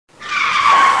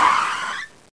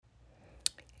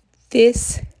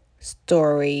This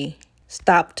story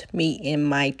stopped me in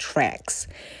my tracks.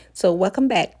 So, welcome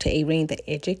back to Irene the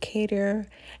Educator.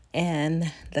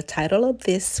 And the title of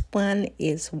this one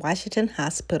is Washington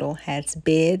Hospital Has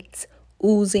Beds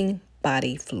Oozing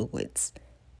Body Fluids.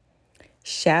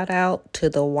 Shout out to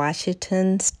the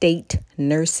Washington State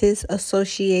Nurses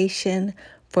Association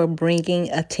for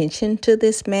bringing attention to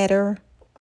this matter.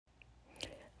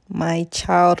 My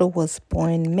child was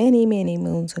born many, many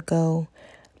moons ago,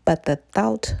 but the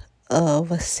thought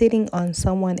of sitting on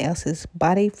someone else's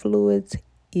body fluids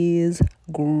is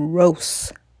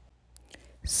gross.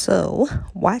 So,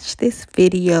 watch this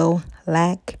video,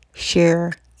 like,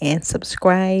 share, and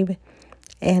subscribe,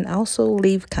 and also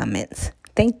leave comments.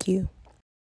 Thank you.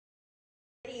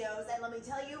 Videos, and let me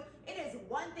tell you, it is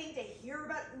one thing to hear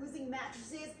about oozing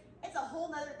mattresses, it's a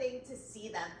whole nother thing to see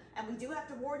them. And we do have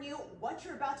to warn you, what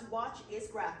you're about to watch is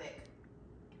graphic.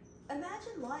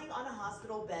 Imagine lying on a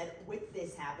hospital bed with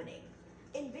this happening.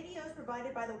 In videos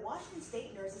provided by the Washington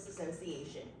State Nurses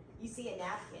Association, you see a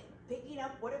napkin picking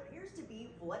up what appears to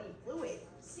be bloody fluid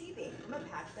seeping from a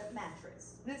patched up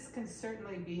mattress. This can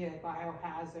certainly be a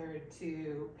biohazard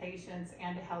to patients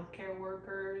and to healthcare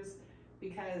workers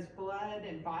because blood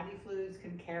and body fluids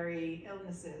can carry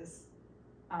illnesses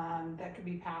that can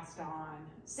be passed on.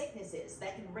 Sicknesses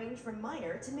that can range from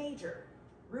minor to major.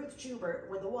 Ruth Schubert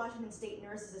with the Washington State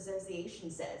Nurses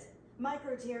Association says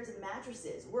micro tears in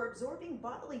mattresses were absorbing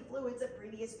bodily fluids of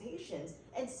previous patients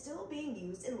and still being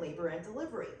used in labor and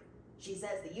delivery. She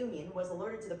says the union was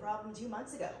alerted to the problem 2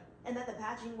 months ago and that the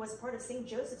patching was part of St.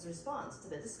 Joseph's response to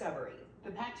the discovery.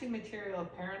 The patching material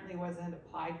apparently wasn't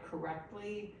applied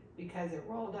correctly because it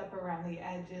rolled up around the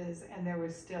edges and there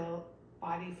was still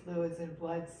body fluids and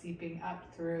blood seeping up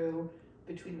through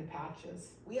between the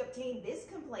patches. We obtained this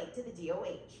complaint to the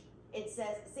DOH. It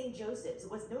says St. Joseph's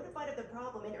was notified of the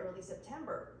problem in early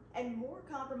September, and more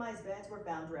compromised beds were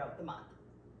found throughout the month.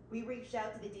 We reached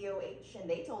out to the DOH, and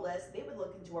they told us they would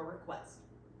look into our request.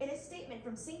 In a statement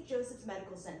from St. Joseph's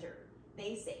Medical Center,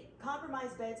 they say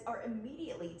compromised beds are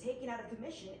immediately taken out of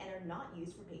commission and are not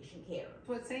used for patient care.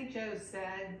 What St. Joe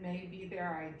said may be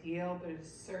their ideal, but it's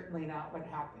certainly not what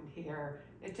happened here.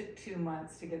 It took 2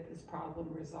 months to get this problem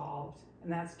resolved,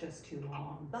 and that's just too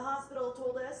long. The hospital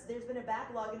told us there's been a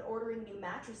backlog in ordering new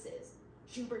mattresses.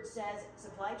 Schubert says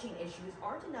supply chain issues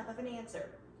aren't enough of an answer.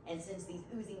 And since these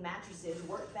oozing mattresses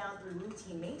weren't found through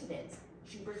routine maintenance,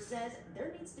 Schubert says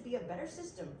there needs to be a better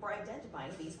system for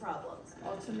identifying these problems.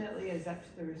 Ultimately, it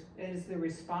is the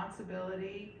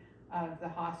responsibility of the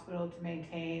hospital to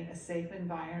maintain a safe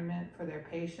environment for their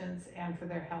patients and for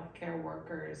their healthcare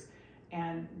workers,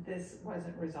 and this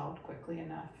wasn't resolved quickly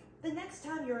enough. The next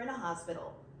time you're in a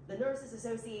hospital, the Nurses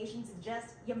Association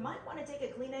suggests you might want to take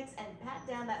a Kleenex and pat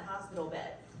down that hospital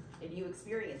bed. If you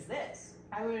experience this,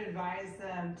 I would advise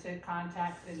them to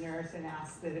contact the nurse and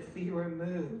ask that it be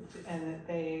removed and that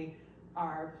they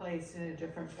are placed in a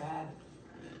different bed.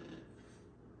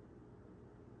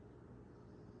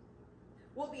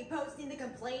 We'll be posting the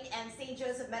complaint and St.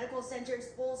 Joseph Medical Center's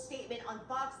full statement on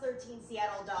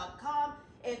fox13seattle.com.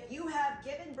 If you have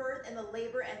given birth in the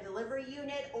labor and delivery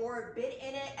unit or been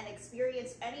in it and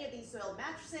experienced any of these soiled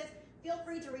mattresses, feel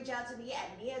free to reach out to me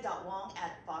at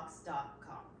nia.wong@fox.com.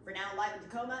 For now, live in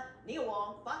Tacoma, Nia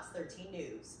Wong, Fox 13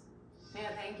 News. Nia,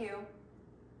 thank you.